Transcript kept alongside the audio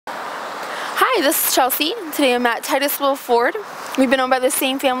Hi, this is Chelsea. Today I'm at Titus Will Ford. We've been owned by the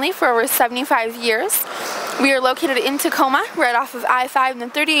same family for over 75 years. We are located in Tacoma, right off of I-5 and the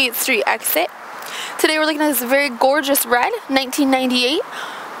 38th Street exit. Today we're looking at this very gorgeous red 1998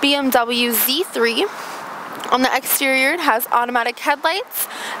 BMW Z3. On the exterior it has automatic headlights,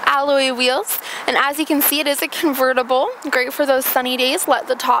 alloy wheels, and as you can see it is a convertible. Great for those sunny days. Let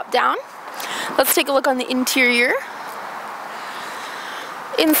the top down. Let's take a look on the interior.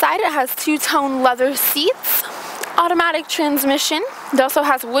 Inside it has two-tone leather seats, automatic transmission. It also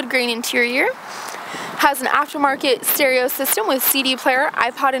has wood grain interior. Has an aftermarket stereo system with CD player,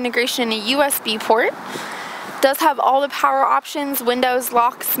 iPod integration, and a USB port. Does have all the power options, windows,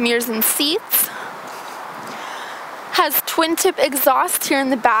 locks, mirrors, and seats. Has twin-tip exhaust here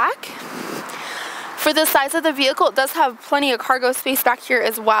in the back. For the size of the vehicle, it does have plenty of cargo space back here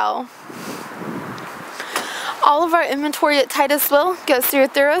as well. All of our inventory at Titus Will goes through a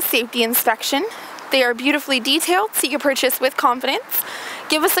thorough safety inspection. They are beautifully detailed, so you can purchase with confidence.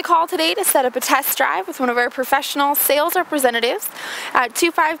 Give us a call today to set up a test drive with one of our professional sales representatives at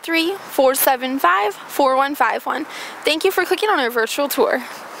 253-475-4151. Thank you for clicking on our virtual tour.